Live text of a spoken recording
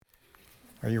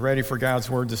Are you ready for God's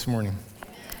Word this morning?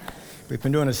 We've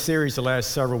been doing a series the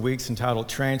last several weeks entitled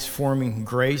Transforming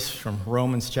Grace, from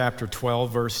Romans chapter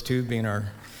 12, verse 2 being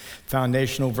our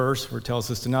foundational verse, where it tells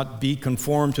us to not be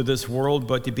conformed to this world,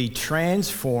 but to be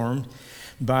transformed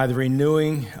by the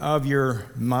renewing of your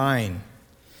mind,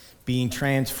 being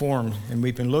transformed. And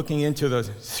we've been looking into the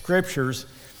scriptures,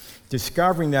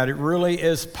 discovering that it really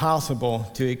is possible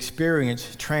to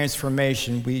experience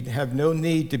transformation. We have no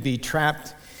need to be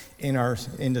trapped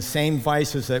in the same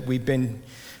vices that we've been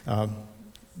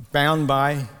bound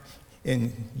by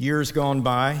in years gone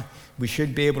by. We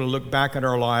should be able to look back at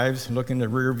our lives, look in the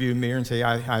rearview mirror and say,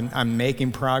 I'm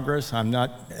making progress. I'm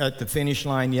not at the finish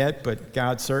line yet, but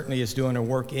God certainly is doing a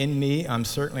work in me. I'm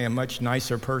certainly a much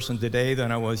nicer person today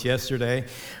than I was yesterday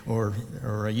or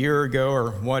a year ago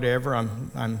or whatever.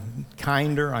 I'm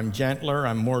kinder, I'm gentler,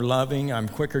 I'm more loving, I'm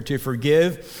quicker to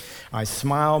forgive. I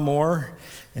smile more.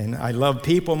 And I love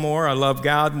people more, I love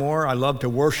God more, I love to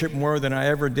worship more than I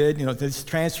ever did. You know, this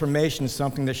transformation is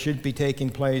something that should be taking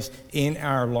place in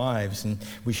our lives. And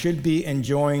we should be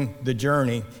enjoying the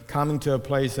journey, coming to a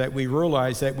place that we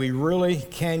realize that we really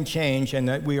can change and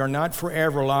that we are not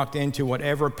forever locked into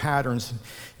whatever patterns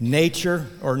nature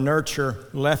or nurture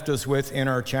left us with in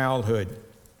our childhood.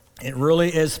 It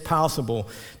really is possible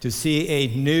to see a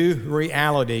new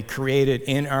reality created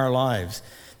in our lives.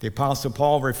 The Apostle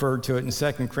Paul referred to it in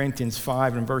 2 Corinthians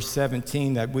 5 and verse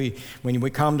 17 that when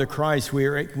we come to Christ,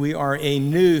 we are a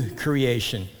new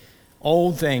creation.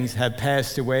 Old things have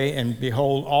passed away, and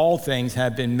behold, all things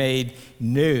have been made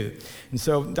new. And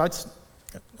so that's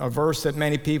a verse that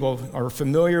many people are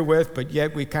familiar with, but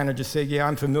yet we kind of just say, yeah,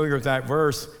 I'm familiar with that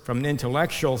verse from an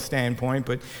intellectual standpoint,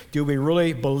 but do we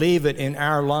really believe it in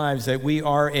our lives that we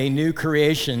are a new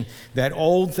creation, that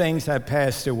old things have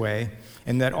passed away,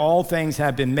 and that all things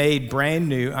have been made brand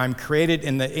new? I'm created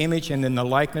in the image and in the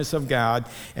likeness of God,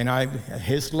 and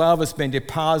His love has been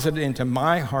deposited into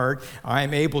my heart. I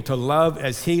am able to love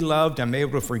as He loved. I'm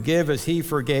able to forgive as He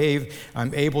forgave.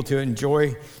 I'm able to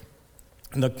enjoy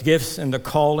the gifts and the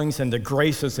callings and the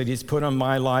graces that He's put on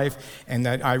my life, and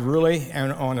that I really,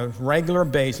 and on a regular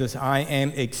basis, I am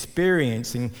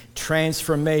experiencing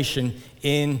transformation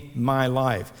in my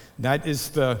life. That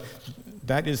is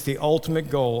the ultimate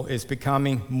goal, is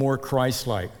becoming more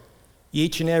Christ-like.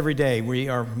 Each and every day, we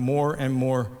are more and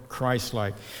more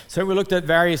Christ-like. So we looked at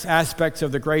various aspects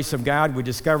of the grace of God. We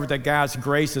discovered that God's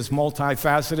grace is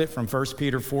multifaceted from 1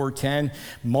 Peter 4:10.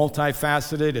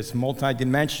 Multifaceted, it's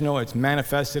multidimensional, it's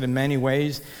manifested in many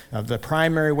ways. The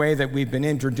primary way that we've been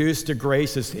introduced to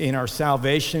grace is in our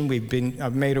salvation. We've been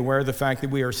made aware of the fact that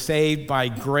we are saved by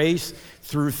grace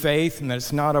through faith, and that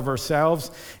it's not of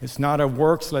ourselves, it's not of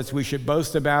works, lest we should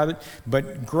boast about it,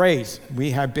 but grace.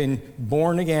 We have been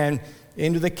born again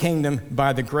into the kingdom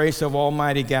by the grace of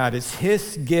Almighty God. It's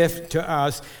His gift to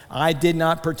us. I did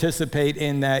not participate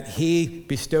in that. He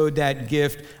bestowed that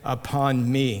gift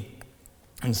upon me.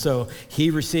 And so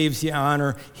He receives the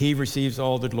honor, He receives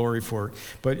all the glory for it.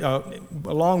 But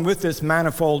along with this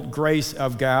manifold grace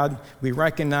of God, we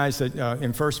recognize that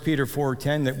in 1 Peter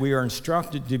 4:10 that we are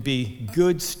instructed to be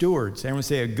good stewards. Everyone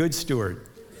say a good steward.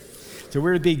 So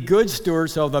we're to be good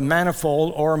stewards of the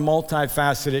manifold or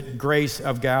multifaceted grace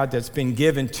of God that's been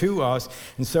given to us.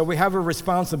 And so we have a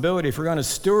responsibility. If we're going to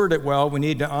steward it well, we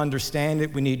need to understand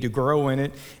it, we need to grow in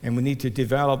it, and we need to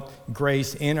develop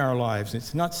grace in our lives.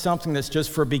 It's not something that's just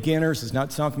for beginners. It's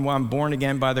not something where I'm born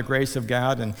again by the grace of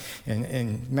God.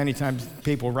 And many times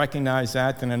people recognize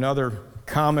that. And another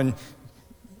common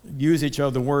usage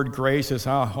of the word grace is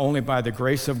only by the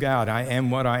grace of God I am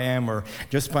what I am, or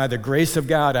just by the grace of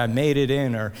God I made it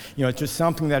in, or it's just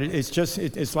something that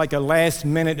it's like a last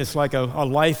minute, it's like a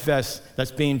life vest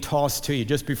that's being tossed to you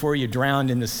just before you drowned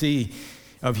in the sea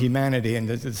of humanity and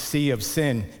the sea of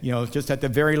sin. Just at the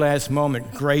very last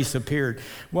moment, grace appeared.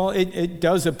 Well, it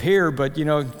does appear, but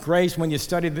grace, when you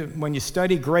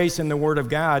study grace in the Word of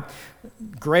God,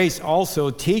 grace also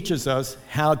teaches us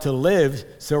how to live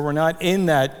so we're not in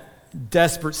that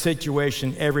desperate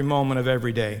situation every moment of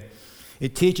every day.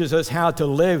 It teaches us how to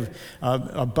live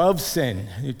above sin.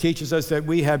 It teaches us that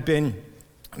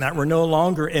we're no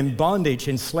longer in bondage,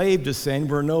 enslaved to sin.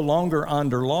 We're no longer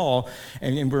under law,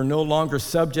 and we're no longer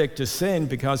subject to sin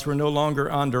because we're no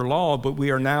longer under law, but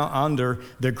we are now under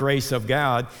the grace of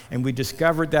God. And we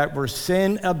discovered that where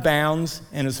sin abounds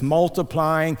and is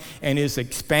multiplying and is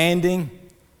expanding,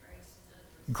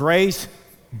 grace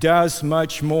does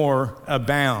much more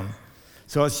abound.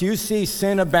 So as you see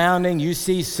sin abounding, you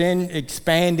see sin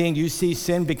expanding, you see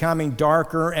sin becoming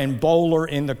darker and bolder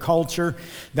in the culture,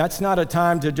 that's not a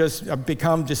time to just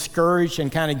become discouraged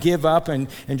and kind of give up and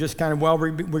just kind of, well,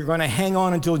 we're going to hang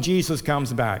on until Jesus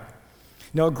comes back.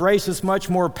 No, grace is much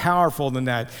more powerful than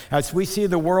that. As we see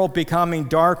the world becoming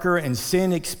darker and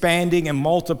sin expanding and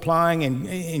multiplying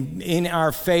and in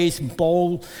our face,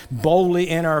 boldly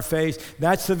in our face,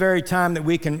 that's the very time that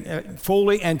we can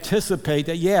fully anticipate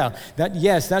that,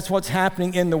 yes, that's what's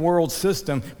happening in the world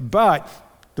system. But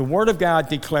the Word of God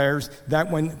declares that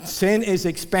when sin is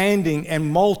expanding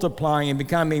and multiplying and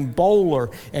becoming bolder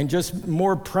and just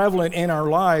more prevalent in our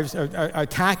lives,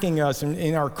 attacking us and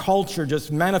in our culture,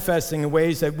 just manifesting in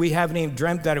ways that we haven't even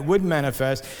dreamt that it would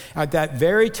manifest, at that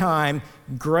very time,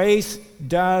 grace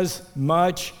does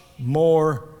much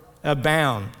more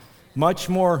abound, much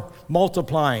more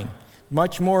multiplying,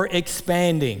 much more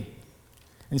expanding.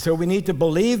 And so we need to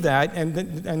believe that, and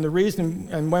the reason,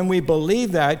 and when we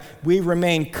believe that, we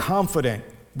remain confident.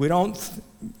 We don't,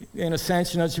 in a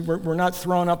sense, we're not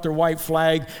throwing up the white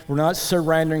flag. We're not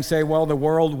surrendering, say, well, the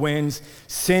world wins.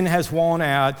 Sin has won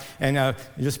out, and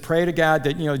just pray to God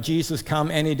that, Jesus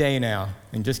come any day now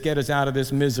and just get us out of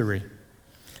this misery.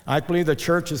 I believe the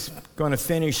church is going to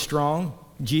finish strong.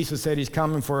 Jesus said he's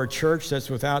coming for a church that's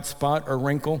without spot or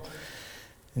wrinkle.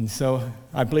 And so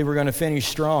I believe we're going to finish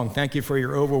strong. Thank you for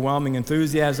your overwhelming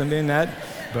enthusiasm in that.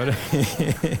 But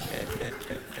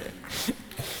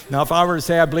now, if I were to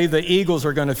say I believe the Eagles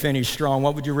are going to finish strong,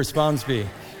 what would your response be?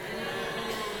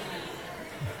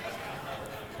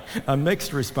 A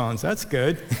mixed response. That's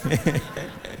good.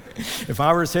 If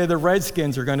I were to say the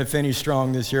Redskins are going to finish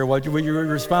strong this year, what would your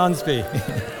response be?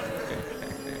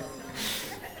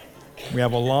 We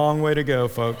have a long way to go,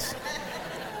 folks.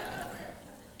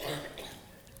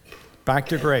 Back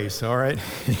to grace, all right?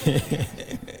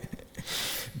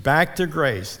 Back to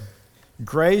grace.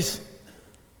 Grace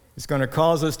is going to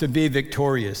cause us to be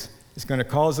victorious. It's going to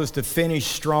cause us to finish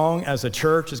strong as a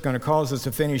church. It's going to cause us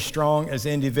to finish strong as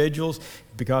individuals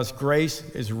because grace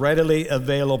is readily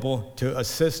available to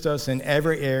assist us in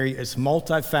every area. It's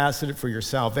multifaceted for your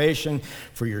salvation,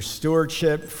 for your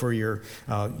stewardship, for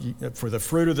the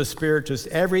fruit of the Spirit, just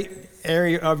every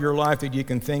area of your life that you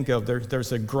can think of.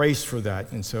 There's a grace for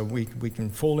that. And so we can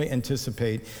fully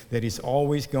anticipate that he's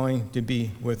always going to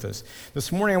be with us.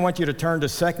 This morning I want you to turn to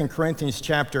 2 Corinthians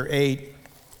chapter 8.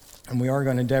 And we are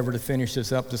going to endeavor to finish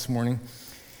this up this morning.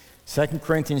 2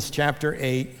 Corinthians chapter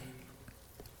 8.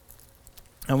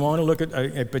 I want to look at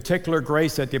a particular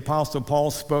grace that the Apostle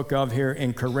Paul spoke of here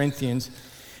in Corinthians.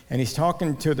 And he's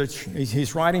writing to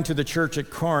the church at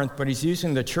Corinth, but he's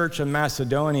using the church of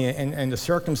Macedonia and the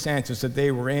circumstances that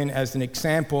they were in as an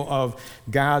example of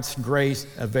God's grace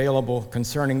available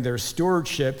concerning their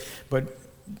stewardship. But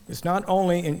it's not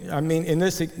only, in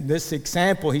this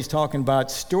example, he's talking about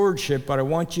stewardship, but I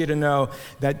want you to know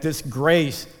that this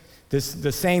grace, the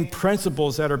same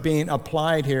principles that are being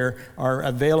applied here are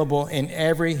available in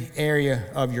every area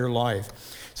of your life.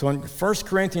 So in 1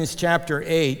 Corinthians chapter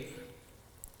 8,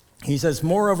 he says,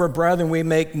 "Moreover, brethren, we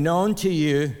make known to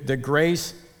you the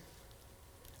grace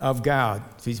of God."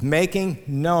 So he's making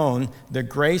known the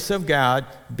grace of God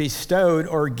bestowed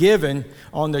or given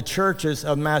on the churches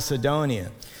of Macedonia.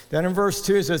 Then in verse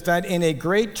 2 it says that in a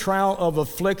great trial of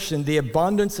affliction, the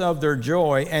abundance of their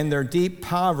joy and their deep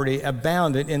poverty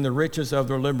abounded in the riches of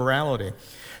their liberality.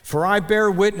 For I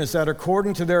bear witness that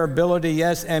according to their ability,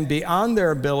 yes, and beyond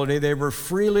their ability, they were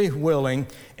freely willing,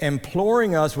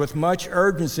 imploring us with much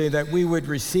urgency that we would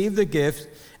receive the gift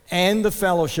and the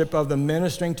fellowship of the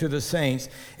ministering to the saints,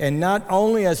 and not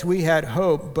only as we had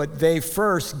hoped, but they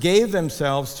first gave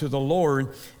themselves to the Lord,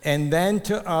 and then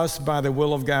to us by the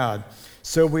will of God.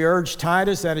 So we urge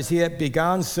Titus that as he had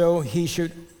begun, so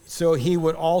he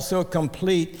would also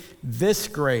complete this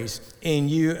grace in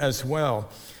you as well.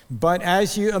 But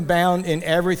as you abound in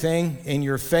everything, in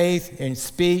your faith, in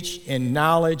speech, in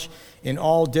knowledge, in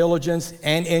all diligence,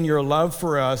 and in your love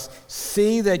for us,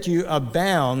 see that you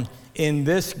abound in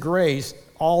this grace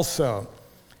also.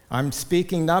 I'm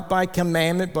speaking not by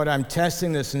commandment, but I'm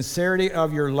testing the sincerity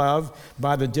of your love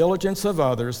by the diligence of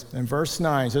others. And verse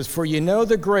 9 says, "For you know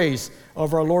the grace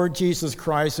of our Lord Jesus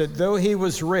Christ, that though he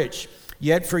was rich,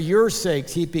 yet for your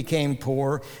sakes he became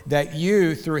poor, that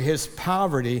you through his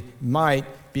poverty might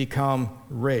become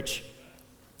rich."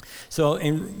 So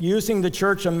in using the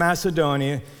church of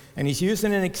Macedonia, and he's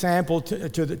using an example to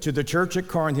the church at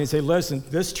Corinth. He said, listen,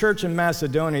 this church in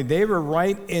Macedonia, they were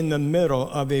right in the middle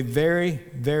of a very,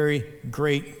 very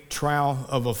great trial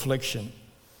of affliction.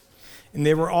 And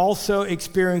they were also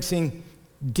experiencing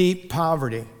deep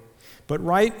poverty. But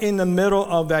right in the middle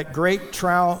of that great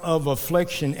trial of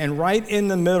affliction and right in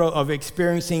the middle of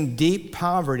experiencing deep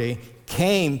poverty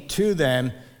came to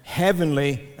them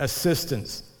heavenly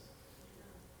assistance.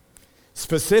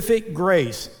 Specific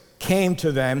grace came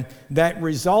to them that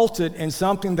resulted in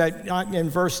something that, in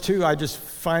verse 2, I just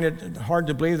find it hard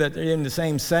to believe that they're in the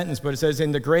same sentence, but it says,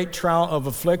 in the great trial of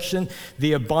affliction,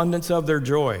 the abundance of their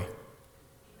joy.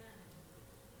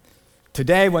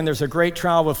 Today, when there's a great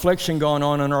trial of affliction going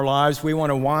on in our lives, we want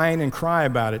to whine and cry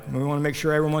about it. We want to make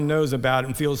sure everyone knows about it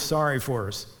and feels sorry for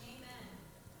us.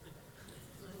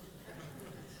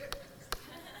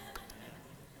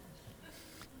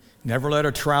 Never let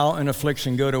a trial and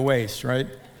affliction go to waste, right?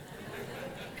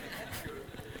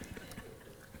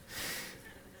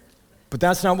 But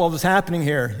that's not what was happening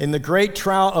here. In the great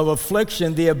trial of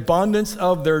affliction, the abundance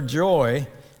of their joy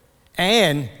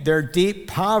and their deep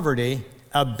poverty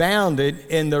abounded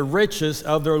in the riches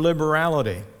of their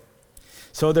liberality.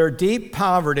 So their deep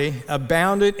poverty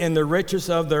abounded in the riches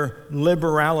of their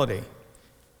liberality.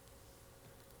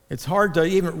 It's hard to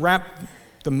even wrap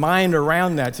the mind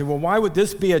around that. Say, well, why would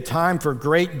this be a time for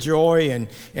great joy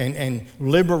and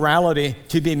liberality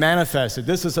to be manifested?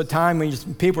 This is a time when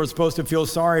people are supposed to feel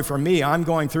sorry for me. I'm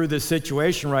going through this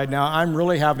situation right now. I'm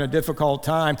really having a difficult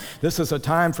time. This is a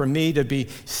time for me to be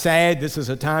sad. This is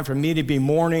a time for me to be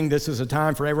mourning. This is a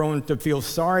time for everyone to feel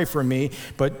sorry for me.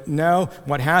 But no,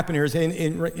 what happened here is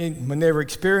when they were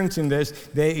experiencing this,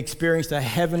 they experienced a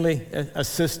heavenly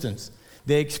assistance.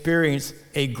 They experienced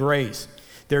a grace.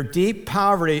 Their deep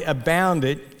poverty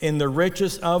abounded in the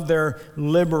riches of their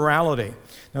liberality.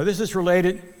 Now, this is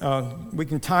related. We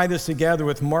can tie this together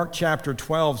with Mark chapter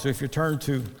 12. So if you turn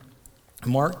to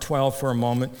Mark 12 for a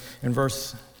moment, in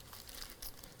verse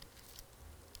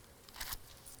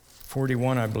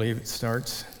 41, I believe it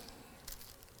starts.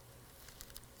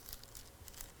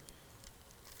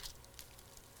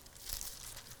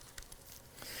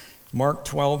 Mark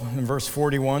 12 and verse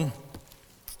 41.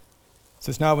 It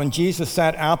says, now when Jesus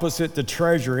sat opposite the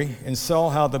treasury and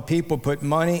saw how the people put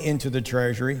money into the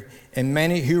treasury, and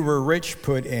many who were rich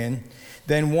put in,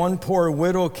 then one poor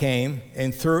widow came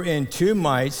and threw in 2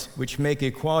 mites, which make a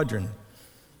quadrant.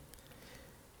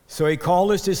 So he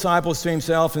called his disciples to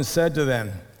himself and said to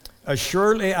them,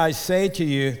 assuredly I say to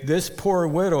you, this poor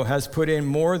widow has put in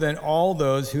more than all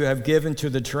those who have given to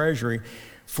the treasury,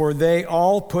 for they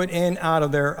all put in out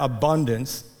of their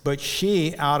abundance, but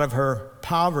she out of her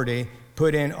poverty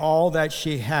put in all that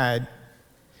she had,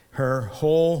 her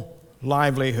whole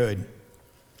livelihood.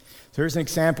 So here's an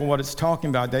example of what it's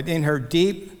talking about, that in her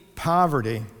deep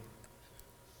poverty,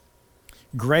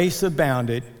 grace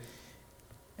abounded,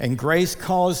 and grace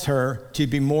caused her to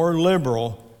be more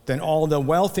liberal than all the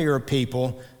wealthier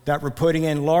people that were putting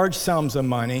in large sums of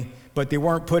money, but they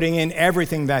weren't putting in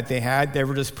everything that they had. They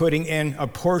were just putting in a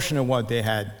portion of what they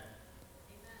had.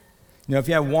 You know, if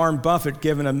you have Warren Buffett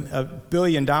giving $1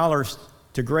 billion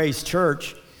to Grace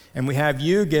Church, and we have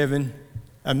you giving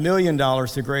 $1 million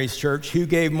to Grace Church, who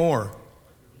gave more?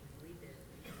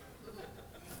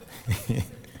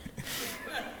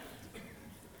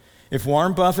 If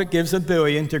Warren Buffett gives $1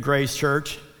 billion to Grace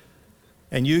Church,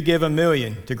 and you give $1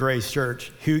 million to Grace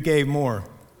Church, who gave more?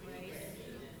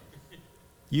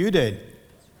 You did.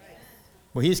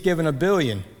 Well, he's given $1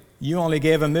 billion. You only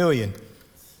gave $1 million.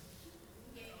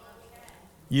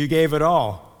 You gave it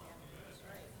all.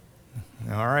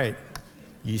 All right.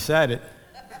 You said it.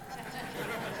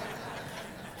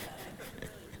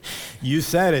 You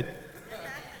said it.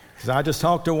 Because I just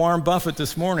talked to Warren Buffett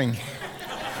this morning.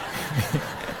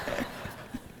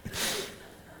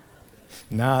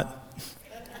 Not.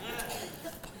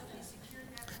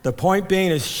 The point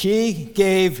being is she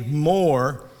gave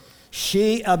more.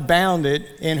 She abounded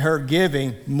in her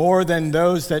giving more than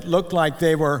those that looked like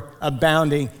they were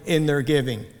abounding in their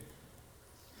giving.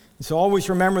 So always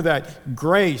remember that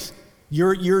grace,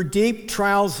 your deep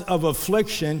trials of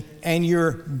affliction and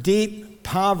your deep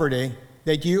poverty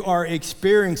that you are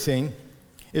experiencing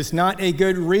is not a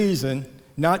good reason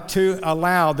not to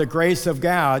allow the grace of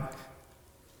God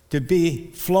to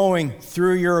be flowing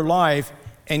through your life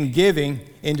and giving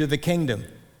into the kingdom,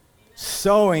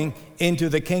 sowing into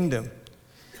the kingdom.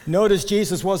 Notice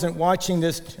Jesus wasn't watching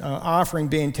this offering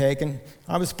being taken.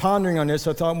 I was pondering on this.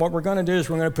 I thought what we're going to do is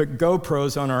we're going to put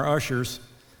GoPros on our ushers.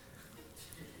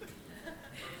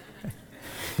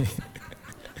 And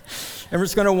we're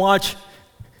just going to watch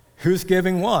who's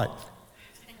giving what.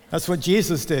 That's what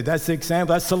Jesus did. That's the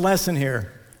example. That's the lesson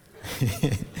here.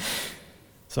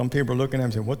 Some people are looking at him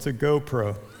and saying, what's a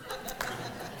GoPro?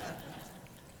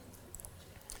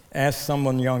 Ask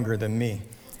someone younger than me.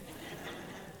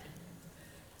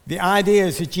 The idea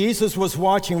is that Jesus was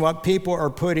watching what people are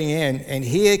putting in, and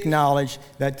he acknowledged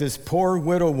that this poor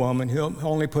widow woman who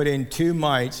only put in 2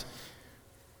 mites,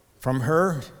 from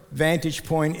her vantage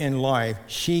point in life,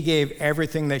 she gave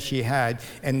everything that she had,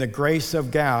 and the grace of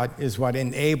God is what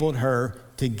enabled her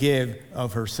to give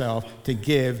of herself, to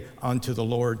give unto the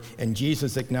Lord. And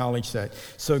Jesus acknowledged that.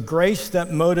 So grace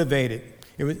that motivated,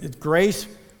 grace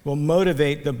will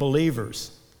motivate the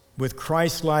believers with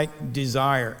Christ-like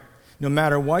desire. No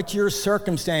matter what your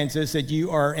circumstances that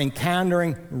you are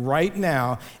encountering right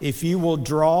now, if you will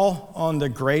draw on the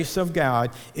grace of God,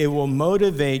 it will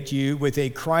motivate you with a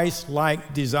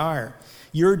Christ-like desire.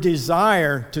 Your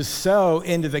desire to sow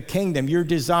into the kingdom, your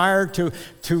desire to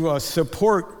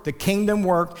support the kingdom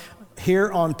work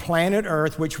here on planet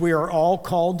Earth, which we are all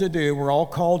called to do. We're all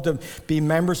called to be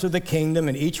members of the kingdom,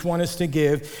 and each one is to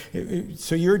give.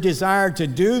 So your desire to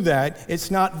do that, it's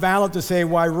not valid to say,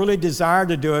 well, I really desire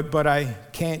to do it, but I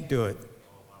can't do it.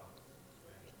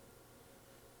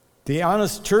 The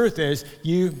honest truth is,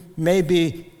 you may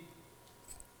be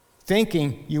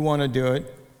thinking you want to do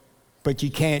it, but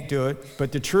you can't do it.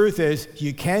 But the truth is,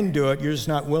 you can do it, you're just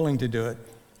not willing to do it.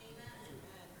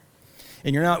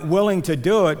 And you're not willing to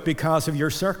do it because of your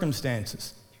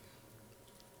circumstances.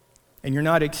 And you're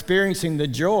not experiencing the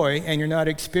joy, and you're not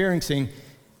experiencing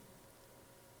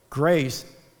grace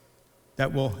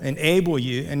that will enable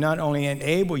you, and not only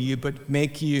enable you, but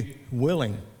make you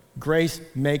willing. Grace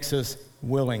makes us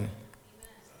willing.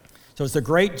 So it's a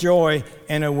great joy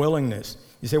and a willingness.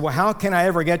 You say, well, how can I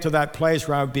ever get to that place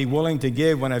where I would be willing to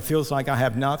give when it feels like I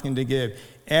have nothing to give?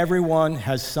 Everyone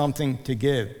has something to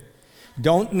give.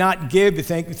 Don't not give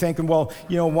thinking, well,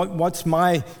 you know, what's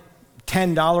my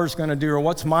 $10 going to do, or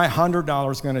what's my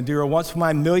 $100 going to do, or what's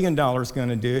my $1 million going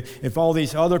to do if all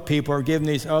these other people are giving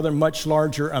these other much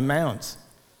larger amounts.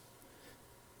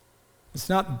 It's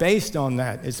not based on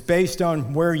that. It's based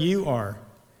on where you are.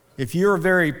 If you're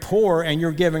very poor and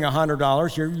you're giving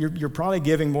 $100, you're probably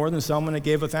giving more than someone that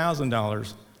gave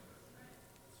 $1,000.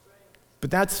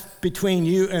 But that's between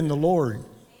you and the Lord.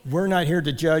 We're not here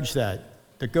to judge that.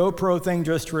 The GoPro thing,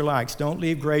 just relax. Don't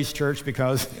leave Grace Church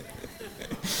because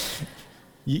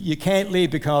you can't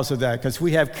leave because of that, because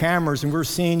we have cameras and we're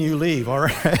seeing you leave, all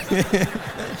right?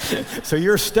 So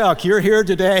you're stuck. You're here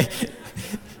today.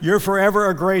 You're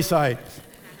forever a Graceite,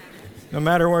 no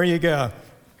matter where you go.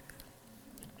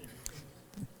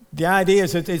 The idea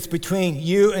is that it's between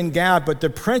you and God, but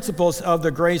the principles of the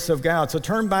grace of God. So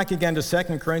turn back again to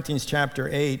 2 Corinthians chapter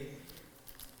 8.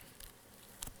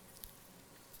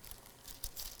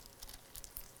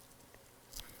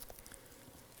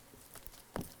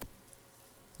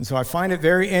 And so I find it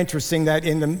very interesting that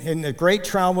in the great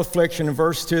trial of affliction, in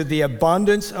verse 2, the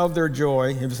abundance of their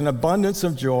joy, it was an abundance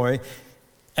of joy,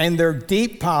 and their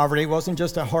deep poverty, it wasn't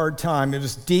just a hard time, it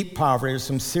was deep poverty. There's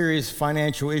some serious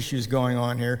financial issues going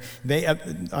on here. They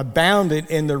abounded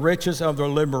in the riches of their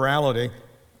liberality.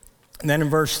 And then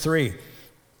in verse 3,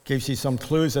 gives you some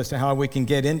clues as to how we can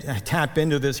tap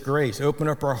into this grace, open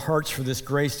up our hearts for this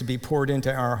grace to be poured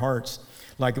into our hearts.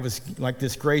 Like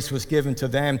this grace was given to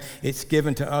them, it's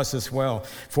given to us as well.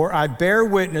 For I bear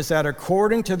witness that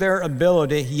according to their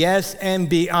ability, yes, and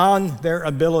beyond their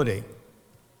ability,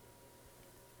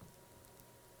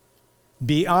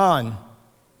 beyond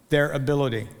their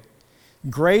ability.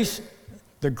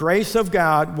 The grace of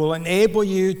God will enable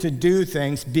you to do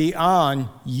things beyond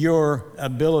your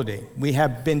ability. We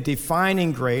have been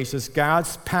defining grace as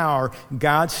God's power,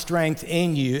 God's strength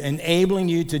in you, enabling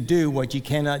you to do what you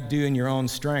cannot do in your own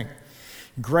strength.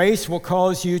 Grace will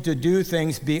cause you to do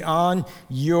things beyond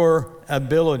your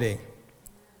ability,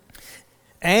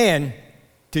 and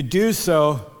to do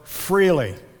so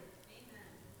freely.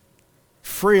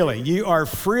 Freely. You are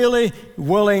freely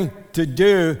willing to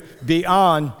do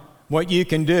beyond what you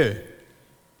can do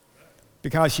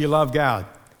because you love God,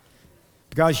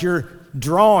 because you're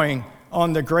drawing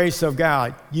on the grace of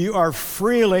God. You are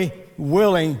freely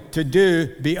willing to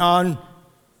do beyond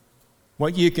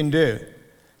what you can do.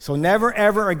 So never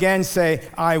ever again say,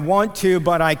 I want to,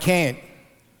 but I can't.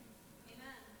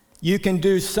 Amen. You can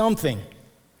do something.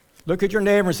 Look at your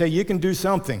neighbor and say, you can do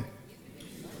something.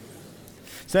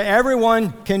 Say,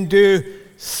 everyone can do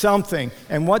something.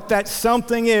 And what that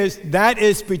something is, that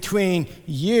is between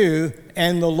you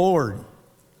and the Lord.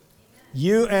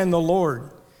 You and the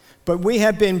Lord. But we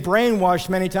have been brainwashed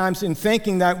many times in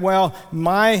thinking that, well,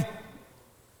 my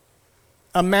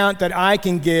amount that I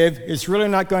can give is really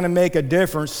not going to make a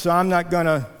difference, so I'm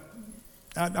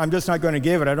just not going to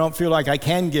give it. I don't feel like I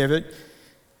can give it,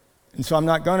 and so I'm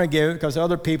not going to give it because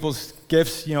other people's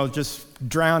gifts, just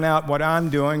drown out what I'm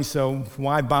doing, so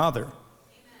why bother?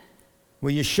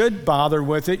 Well, you should bother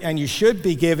with it, and you should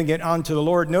be giving it unto the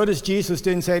Lord. Notice Jesus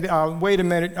didn't say, wait a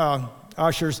minute,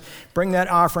 ushers, bring that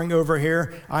offering over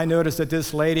here. I noticed that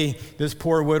this lady, this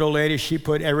poor widow lady, she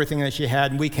put everything that she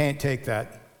had, and we can't take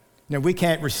that. No, we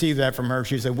can't receive that from her.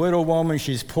 She's a widow woman,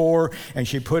 she's poor, and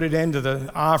she put it into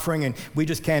the offering, and we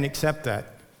just can't accept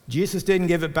that. Jesus didn't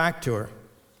give it back to her.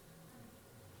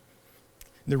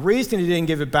 The reason he didn't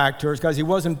give it back to her is because he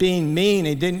wasn't being mean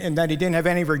and that he didn't have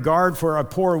any regard for a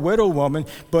poor widow woman,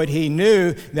 but he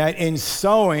knew that in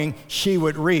sowing, she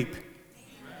would reap.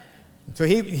 So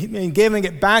in giving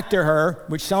it back to her,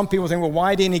 which some people think, well,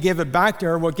 why didn't he give it back to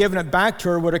her? Well, giving it back to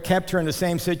her would have kept her in the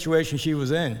same situation she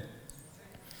was in.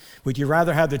 Would you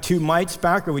rather have the 2 mites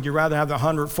back, or would you rather have the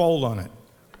 100-fold on it?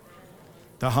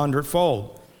 The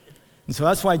 100-fold. And so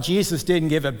that's why Jesus didn't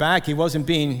give it back. He wasn't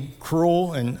being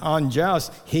cruel and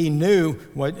unjust. He knew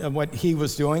what he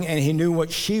was doing, and he knew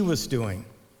what she was doing.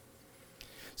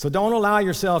 So don't allow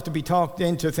yourself to be talked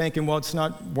into thinking, well, it's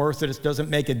not worth it. It doesn't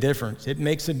make a difference. It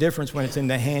makes a difference when it's in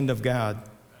the hand of God,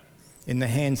 in the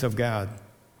hands of God.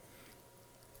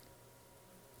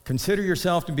 Consider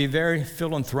yourself to be very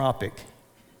philanthropic.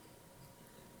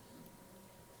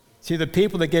 See, the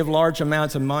people that give large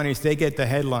amounts of money, they get the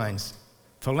headlines.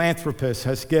 Philanthropist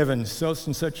has given such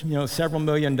and such, several $1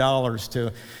 million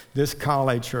to this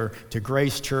college or to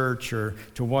Grace Church or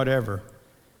to whatever.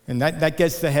 And that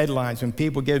gets the headlines when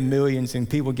people give millions and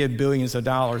people give billions of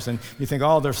dollars. And you think,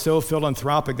 oh, they're so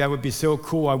philanthropic. That would be so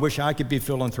cool. I wish I could be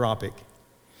philanthropic.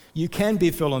 You can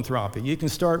be philanthropic. You can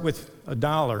start with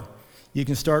 $1. You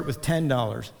can start with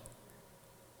 $10.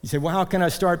 You say, well, how can I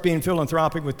start being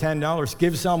philanthropic with $10?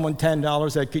 Give someone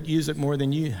 $10 that could use it more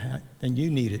than you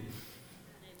need it.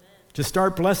 Just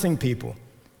start blessing people.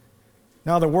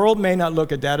 Now, the world may not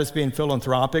look at that as being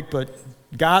philanthropic, but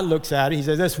God looks at it. He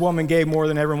says, this woman gave more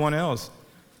than everyone else.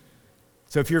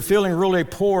 So if you're feeling really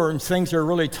poor and things are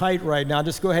really tight right now,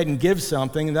 just go ahead and give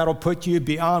something, and that'll put you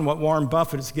beyond what Warren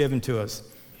Buffett has given to us.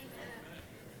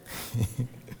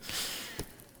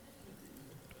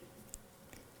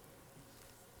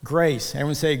 Grace.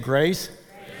 Everyone say grace?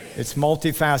 It's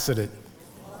multifaceted.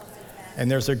 And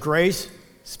there's a grace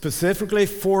specifically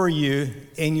for you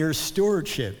in your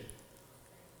stewardship.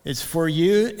 It's for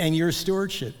you and your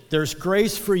stewardship. There's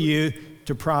grace for you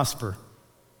to prosper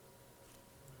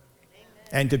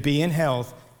and to be in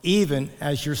health, even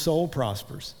as your soul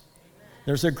prospers.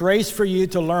 There's a grace for you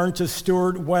to learn to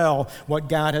steward well what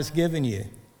God has given you.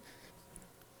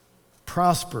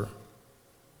 Prosper.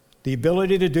 The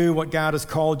ability to do what God has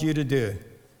called you to do,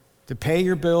 to pay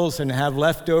your bills and have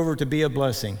leftover to be a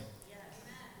blessing.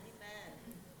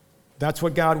 That's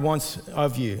what God wants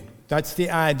of you. That's the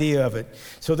idea of it.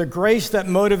 So the grace that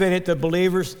motivated the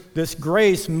believers, this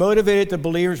grace motivated the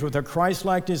believers with a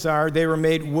Christ-like desire. They were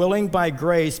made willing by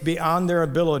grace beyond their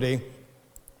ability.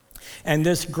 And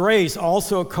this grace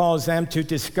also caused them to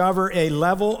discover a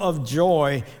level of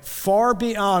joy far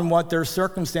beyond what their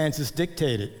circumstances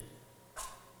dictated.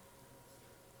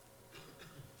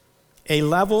 A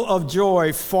level of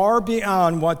joy far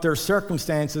beyond what their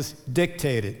circumstances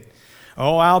dictated.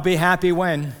 Oh, I'll be happy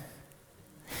when.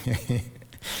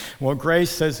 Well, grace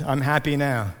says, I'm happy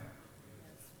now.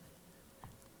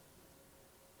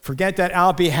 Forget that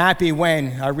I'll be happy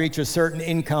when I reach a certain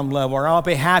income level, or I'll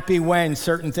be happy when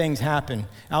certain things happen.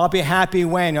 I'll be happy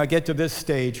when I get to this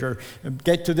stage, or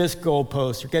get to this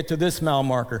goalpost, or get to this mile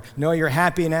marker. No, you're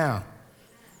happy now.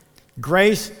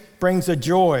 Grace brings a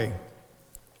joy,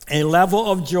 a level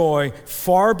of joy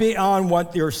far beyond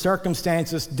what your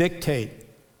circumstances dictate.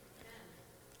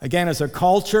 Again, as a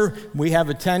culture, we have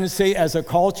a tendency, as a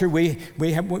culture, we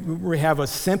have a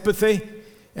sympathy,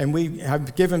 and we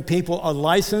have given people a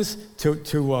license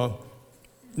to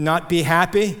not be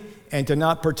happy and to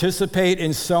not participate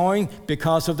in sowing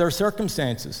because of their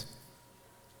circumstances.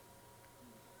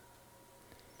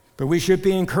 But we should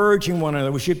be encouraging one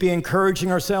another. We should be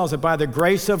encouraging ourselves that by the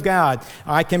grace of God,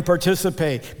 I can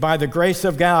participate. By the grace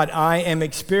of God, I am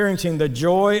experiencing the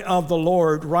joy of the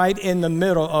Lord right in the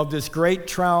middle of this great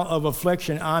trial of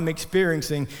affliction. I'm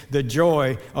experiencing the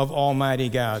joy of Almighty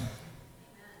God.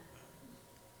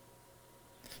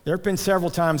 There have been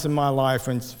several times in my life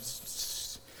when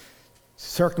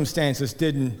circumstances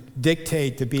didn't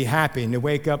dictate to be happy and to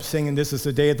wake up singing, "This is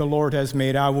the day the Lord has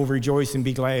made. I will rejoice and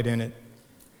be glad in it."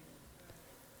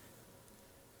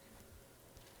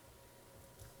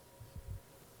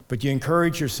 But you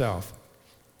encourage yourself.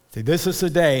 Say, this is the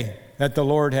day that the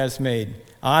Lord has made.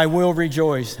 I will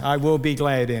rejoice. I will be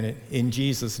glad in it. In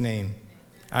Jesus' name.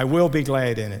 I will be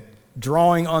glad in it.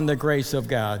 Drawing on the grace of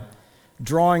God.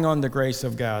 Drawing on the grace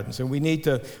of God. And so we need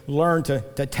to learn to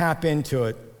tap into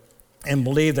it. and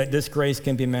believe that this grace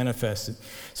can be manifested.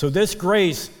 So this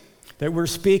grace that we're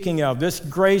speaking of, this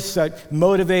grace that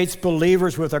motivates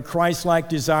believers with a Christ-like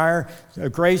desire, a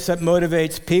grace that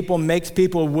motivates people, makes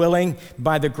people willing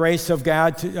by the grace of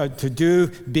God to do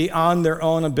beyond their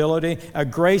own ability, a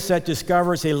grace that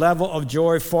discovers a level of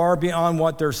joy far beyond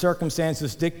what their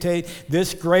circumstances dictate.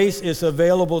 This grace is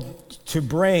available to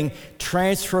bring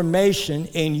transformation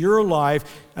in your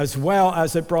life as well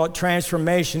as it brought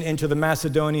transformation into the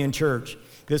Macedonian church.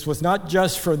 This was not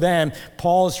just for them.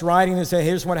 Paul's writing and saying,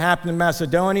 here's what happened in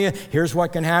Macedonia, here's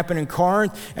what can happen in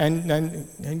Corinth,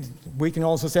 and we can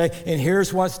also say, and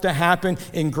here's what's to happen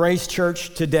in Grace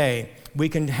Church today. We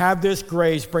can have this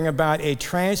grace bring about a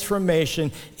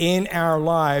transformation in our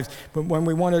lives. But when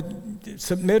we want to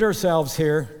submit ourselves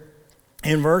here,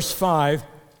 in verse 5, it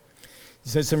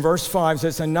says in verse 5, it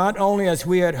says, and not only as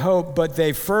we had hoped, but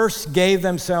they first gave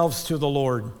themselves to the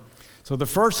Lord. So the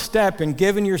first step in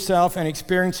giving yourself and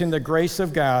experiencing the grace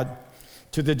of God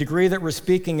to the degree that we're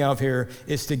speaking of here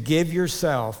is to give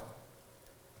yourself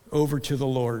over to the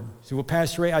Lord. So, well,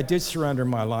 Pastor Ray, I did surrender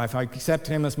my life. I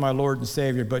accepted him as my Lord and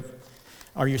Savior, but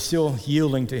are you still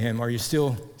yielding to him? Are you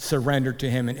still surrendered to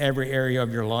him in every area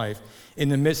of your life? In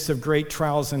the midst of great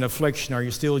trials and affliction, are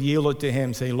you still yielded to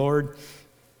him? Say, Lord,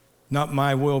 not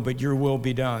my will, but your will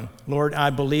be done. Lord, I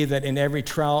believe that in every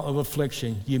trial of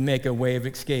affliction, you make a way of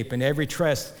escape. In every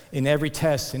test, in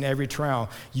every trial,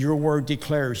 your word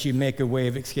declares you make a way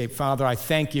of escape. Father, I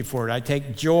thank you for it. I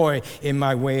take joy in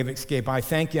my way of escape. I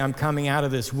thank you I'm coming out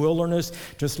of this wilderness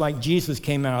just like Jesus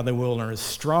came out of the wilderness,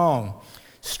 strong,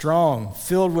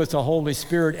 filled with the Holy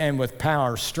Spirit and with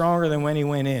power, stronger than when he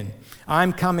went in.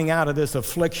 I'm coming out of this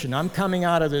affliction. I'm coming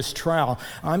out of this trial.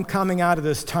 I'm coming out of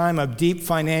this time of deep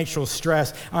financial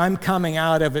stress. I'm coming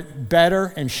out of it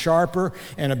better and sharper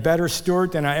and a better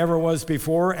steward than I ever was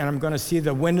before. And I'm going to see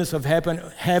the windows of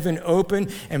heaven open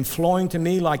and flowing to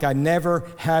me like I never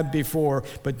had before.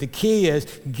 But the key is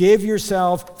give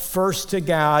yourself first to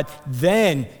God,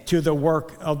 then to the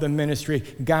work of the ministry.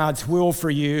 God's will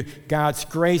for you, God's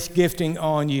grace gifting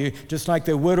on you. Just like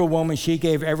the widow woman, she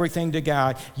gave everything to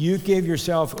God. You give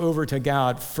yourself over to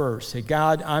God first. Say,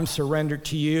 God, I'm surrendered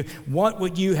to you. What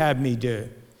would you have me do?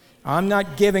 I'm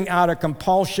not giving out of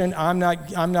compulsion. I'm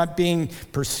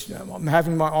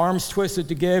having my arms twisted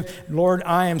to give. Lord,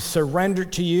 I am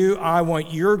surrendered to you. I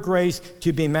want your grace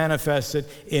to be manifested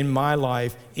in my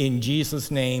life. In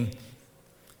Jesus' name,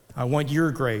 I want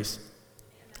your grace.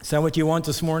 Is that what you want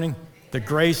this morning? The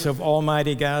grace of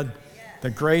Almighty God? The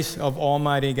grace of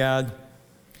Almighty God.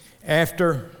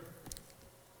 After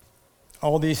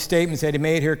all these statements that he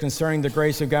made here concerning the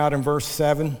grace of God in verse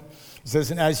 7, it says,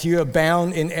 and as you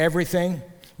abound in everything,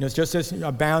 it's just as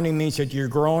abounding means that you're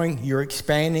growing, you're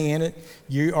expanding in it,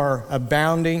 you are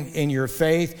abounding in your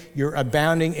faith, you're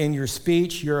abounding in your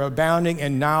speech, you're abounding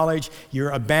in knowledge, you're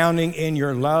abounding in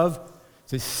your love.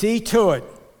 So see to it,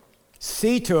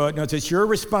 notice it's your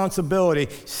responsibility,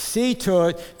 see to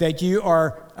it that you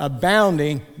are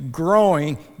abounding,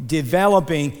 growing,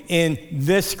 developing in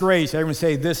this grace. Everyone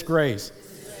say this grace.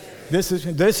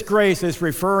 This grace is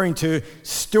referring to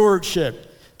stewardship.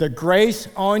 The grace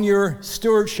on your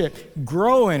stewardship.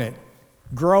 Grow in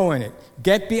it.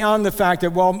 Get beyond the fact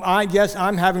that, well,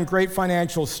 I'm having great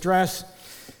financial stress.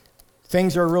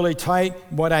 Things are really tight.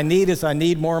 What I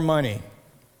need more money.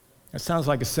 That sounds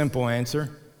like a simple answer.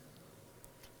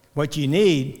 What you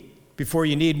need before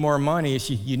you need more money is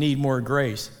you need more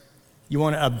grace. You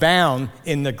want to abound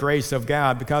in the grace of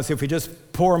God, because if we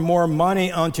just pour more money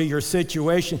onto your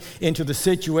situation, into the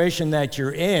situation that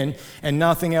you're in, and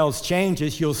nothing else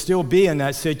changes, you'll still be in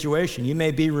that situation. You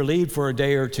may be relieved for a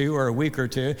day or two or a week or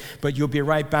two, but you'll be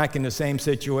right back in the same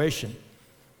situation.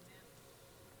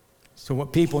 So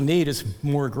what people need is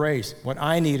more grace. What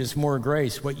I need is more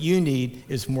grace. What you need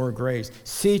is more grace.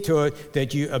 See to it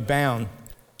that you abound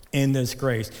in this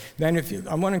grace. Then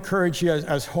I want to encourage you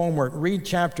as homework, read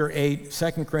chapter 8,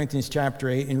 2 Corinthians chapter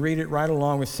 8, and read it right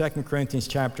along with 2 Corinthians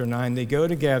chapter 9. They go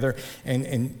together, and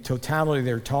in totality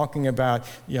they're talking about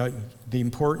the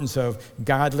importance of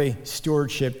godly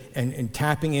stewardship and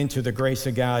tapping into the grace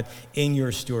of God in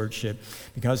your stewardship.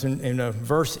 Because in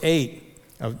verse 8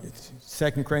 of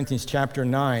 2 Corinthians chapter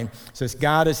 9, it says,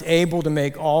 God is able to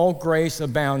make all grace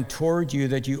abound toward you,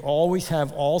 that you always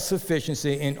have all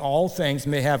sufficiency in all things,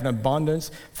 may have an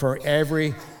abundance for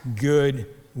every good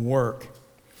work.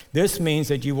 This means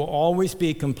that you will always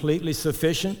be completely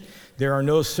sufficient. There are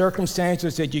no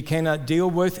circumstances that you cannot deal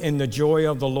with in the joy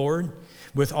of the Lord,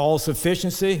 with all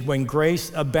sufficiency when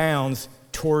grace abounds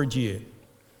toward you.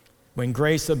 when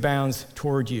grace abounds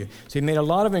toward you. So he made a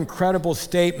lot of incredible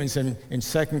statements in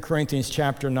 2 Corinthians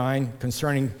chapter 9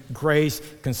 concerning grace,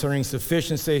 concerning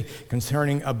sufficiency,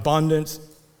 concerning abundance.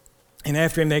 And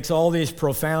after he makes all these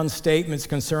profound statements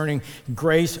concerning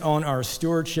grace on our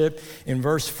stewardship, in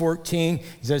verse 14, he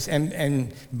says,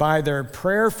 and by their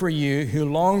prayer for you, who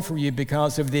long for you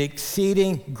because of the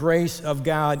exceeding grace of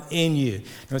God in you.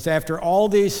 Notice after all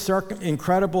these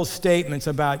incredible statements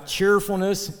about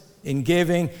cheerfulness in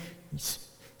giving,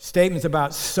 statements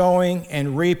about sowing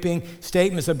and reaping,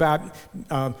 statements about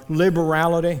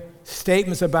liberality,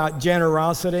 statements about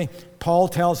generosity, Paul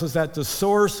tells us that the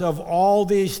source of all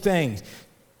these things,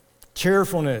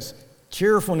 cheerfulness,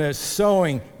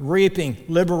 sowing, reaping,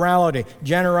 liberality,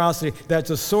 generosity, that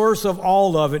the source of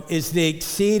all of it is the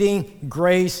exceeding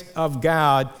grace of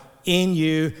God in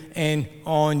you and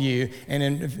on you. And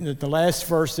in the last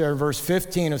verse there, verse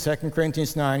 15 of 2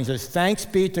 Corinthians 9, he says, thanks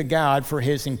be to God for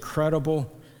his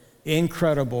incredible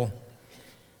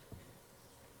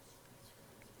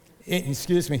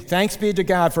thanks be to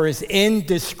God for his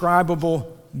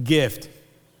indescribable gift.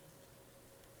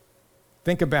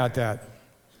 Think about that.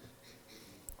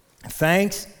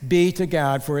 Thanks be to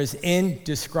God for his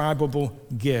indescribable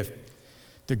gift.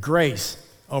 The grace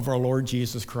of our Lord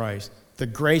Jesus Christ. The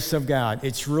grace of God.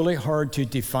 It's really hard to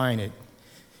define it.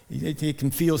 It can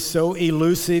feel so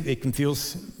elusive.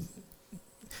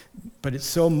 But it's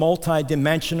so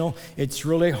multidimensional, it's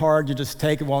really hard to just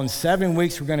take it. Well, in 7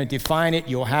 weeks, we're going to define it.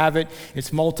 You'll have it.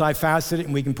 It's multifaceted,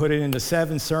 and we can put it into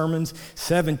 7 sermons,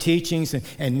 7 teachings,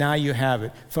 and now you have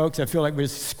it. Folks, I feel like we're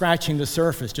scratching the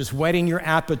surface, just whetting your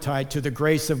appetite to the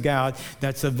grace of God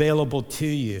that's available to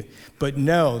you. But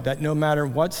know that no matter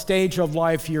what stage of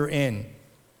life you're in,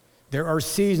 there are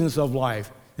seasons of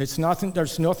life. There's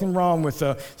nothing wrong with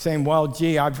saying, well,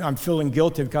 gee, I'm feeling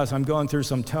guilty because I'm going through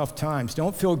some tough times.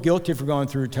 Don't feel guilty for going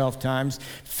through tough times.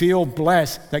 Feel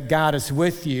blessed that God is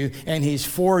with you and he's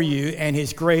for you and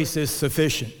his grace is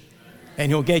sufficient.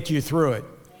 And he'll get you through it.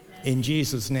 In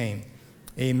Jesus' name.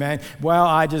 Amen. Well,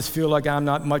 I just feel like I'm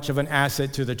not much of an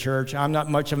asset to the church. I'm not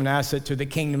much of an asset to the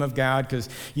kingdom of God because,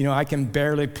 I can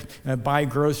barely buy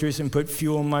groceries and put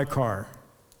fuel in my car.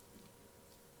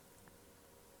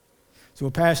 So,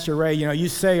 Pastor Ray, you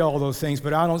say all those things,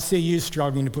 but I don't see you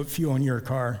struggling to put fuel in your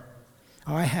car.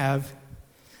 I have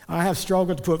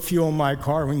struggled to put fuel in my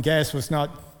car when gas was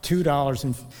not $2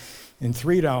 and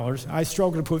 $3. I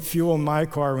struggled to put fuel in my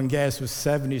car when gas was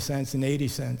 70 cents and 80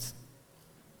 cents.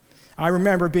 I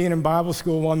remember being in Bible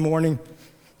school one morning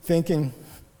thinking,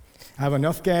 I have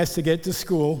enough gas to get to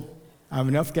school, I have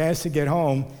enough gas to get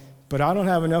home, but I don't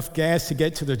have enough gas to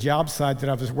get to the job site that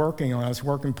I was working on. I was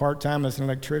working part-time as an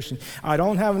electrician. I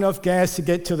don't have enough gas to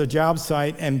get to the job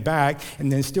site and back,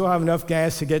 and then still have enough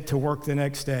gas to get to work the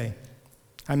next day.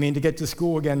 To get to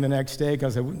school again the next day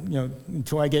because,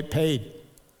 until I get paid.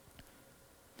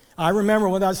 I remember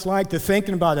what that's like to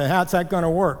thinking about it. How's that going to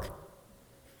work?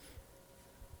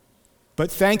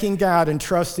 But thanking God and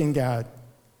trusting God.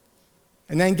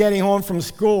 And then getting home from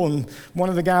school, and one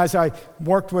of the guys I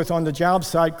worked with on the job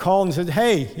site called and said,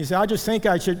 hey, he said,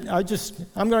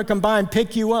 I'm going to come by and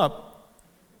pick you up.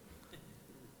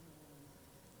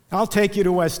 I'll take you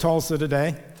to West Tulsa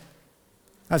today.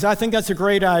 I said, I think that's a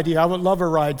great idea. I would love a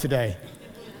ride today.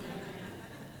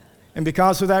 And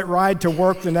because of that ride to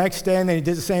work the next day, and then he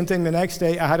did the same thing the next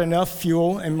day, I had enough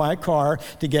fuel in my car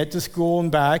to get to school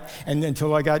and back, and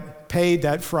until I got paid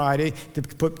that Friday to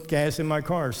put gas in my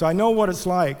car. So I know what it's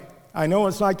like. I know what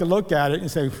it's like to look at it and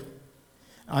say,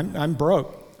 I'm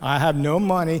broke. I have no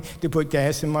money to put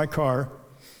gas in my car,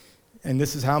 and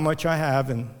this is how much I have.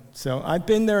 And so I've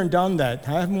been there and done that.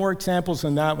 I have more examples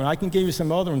than that one. I can give you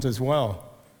some other ones as well.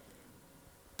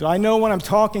 But I know what I'm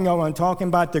talking about. I'm talking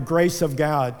about the grace of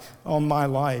God on my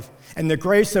life. And the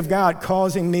grace of God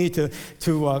causing me to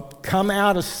come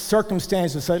out of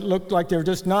circumstances that looked like they're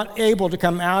just not able to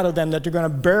come out of them, that they're going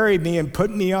to bury me and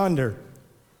put me under.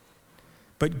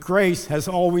 But grace has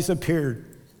always appeared.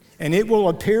 And it will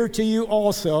appear to you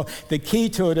also. The key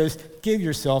to it is give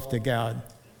yourself to God.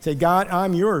 Say, God,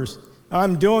 I'm yours.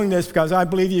 I'm doing this because I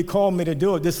believe you called me to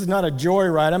do it. This is not a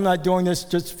joyride. I'm not doing this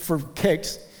just for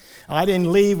kicks. I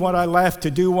didn't leave what I left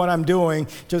to do what I'm doing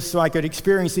just so I could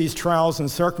experience these trials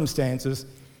and circumstances.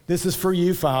 This is for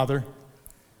you, Father.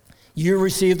 You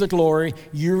receive the glory.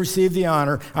 You receive the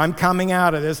honor. I'm coming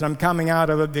out of this, and I'm coming out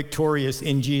of it victorious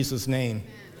in Jesus' name.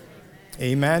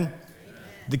 Amen. Amen.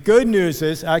 The good news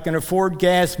is I can afford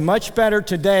gas much better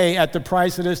today at the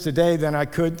price it is today than I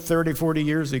could 30, 40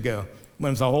 years ago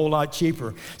when it was a whole lot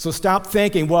cheaper. So stop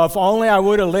thinking, well, if only I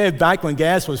would have lived back when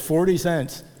gas was 40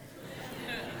 cents.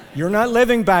 You're not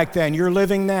living back then. You're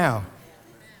living now.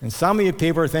 And some of you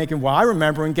people are thinking, well, I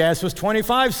remember when gas was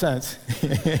 25 cents.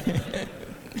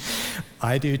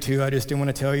 I do too. I just didn't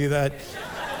want to tell you that.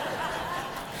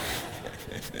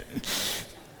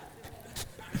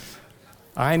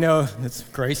 I know that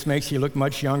grace makes you look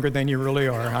much younger than you really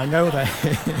are. I know that.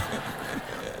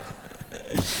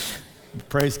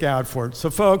 Praise God for it.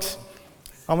 So, folks,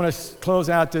 I'm going to close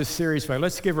out this series by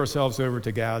let's give ourselves over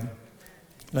to God.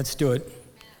 Let's do it.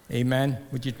 Amen.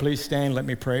 Would you please stand? Let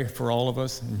me pray for all of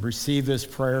us and receive this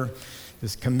prayer,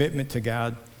 this commitment to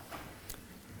God.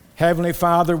 Heavenly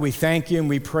Father, we thank you and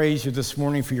we praise you this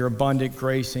morning for your abundant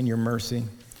grace and your mercy.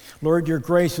 Lord, your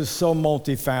grace is so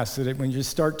multifaceted. When you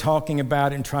start talking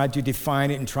about it and try to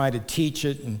define it and try to teach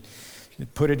it and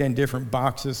put it in different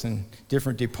boxes and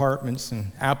different departments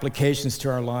and applications to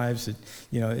our lives, it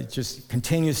just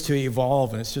continues to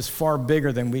evolve, and it's just far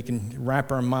bigger than we can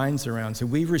wrap our minds around. So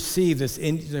we receive this,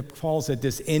 Paul said,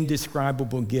 this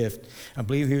indescribable gift. I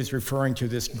believe he was referring to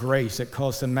this grace that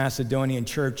caused the Macedonian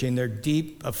church in their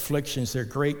deep afflictions, their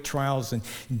great trials and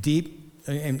deep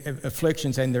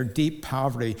afflictions and their deep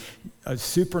poverty, a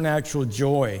supernatural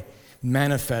joy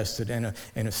manifested and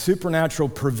a supernatural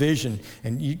provision.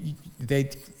 And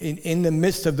in the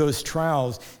midst of those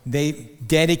trials, they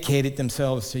dedicated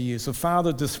themselves to you. So,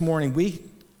 Father, this morning we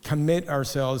commit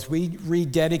ourselves, we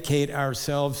rededicate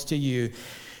ourselves to you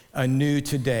anew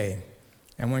today.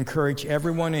 And we encourage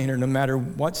everyone in here, no matter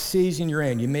what season you're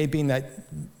in, you may be in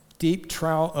that deep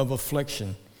trial of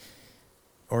affliction.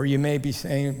 Or you may be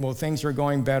saying, well, things are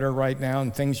going better right now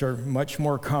and things are much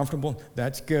more comfortable.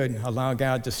 That's good. Allow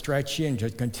God to stretch you and to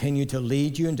continue to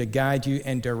lead you and to guide you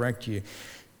and direct you.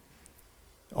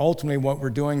 Ultimately, what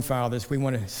we're doing, Father, is we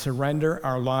want to surrender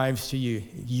our lives to you.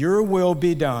 Your will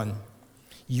be done.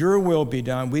 Your will be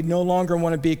done. We no longer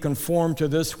want to be conformed to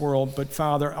this world, but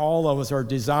Father, all of us are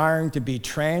desiring to be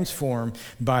transformed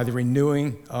by the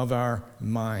renewing of our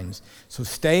minds. So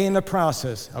stay in the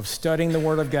process of studying the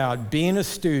Word of God, being a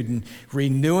student,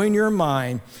 renewing your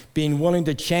mind, being willing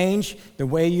to change the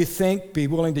way you think, be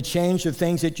willing to change the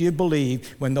things that you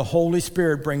believe when the Holy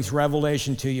Spirit brings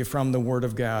revelation to you from the Word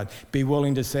of God. Be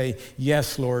willing to say,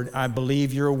 yes, Lord, I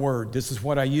believe your Word. This is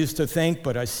what I used to think,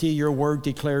 but I see your Word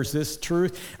declares this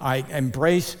truth. I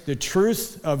embrace the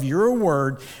truth of your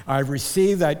Word. I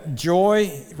receive that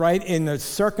joy right in the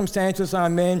circumstances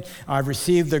I'm in. I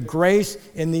receive the grace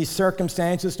in these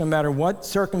circumstances, no matter what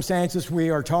circumstances we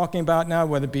are talking about now,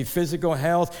 whether it be physical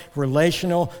health,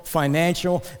 relational,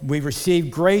 financial. We receive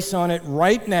grace on it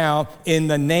right now in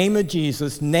the name of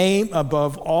Jesus, name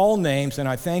above all names. And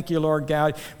I thank you, Lord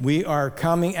God, we are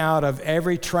coming out of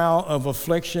every trial of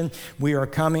affliction. We are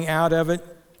coming out of it.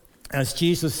 As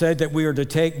Jesus said that we are to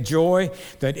take joy,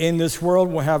 that in this world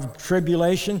we'll have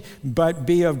tribulation, but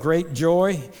be of great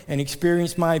joy and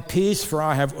experience my peace, for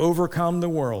I have overcome the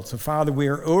world. So, Father, we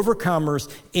are overcomers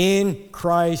in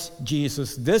Christ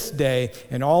Jesus this day.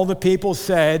 And all the people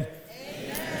said,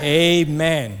 Amen.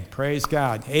 Amen. Praise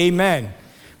God. Amen.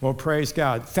 Well, praise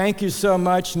God. Thank you so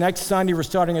much. Next Sunday, we're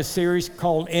starting a series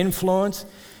called Influence,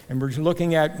 and we're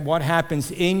looking at what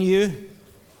happens in you.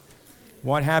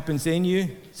 What happens in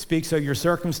you speaks of your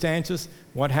circumstances.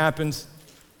 What happens,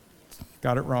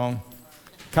 got it wrong.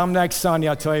 Come next Sunday,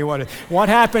 I'll tell you what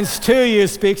happens to you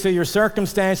speaks of your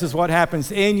circumstances. What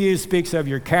happens in you speaks of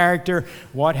your character.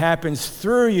 What happens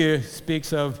through you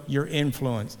speaks of your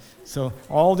influence. So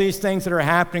all these things that are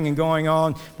happening and going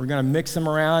on, we're going to mix them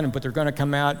around, but they're going to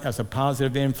come out as a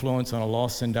positive influence on a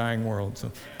lost and dying world.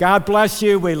 So God bless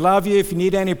you. We love you. If you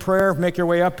need any prayer, make your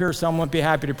way up here. Someone will be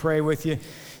happy to pray with you.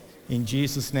 In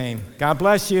Jesus' name. God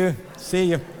bless you. See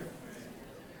you.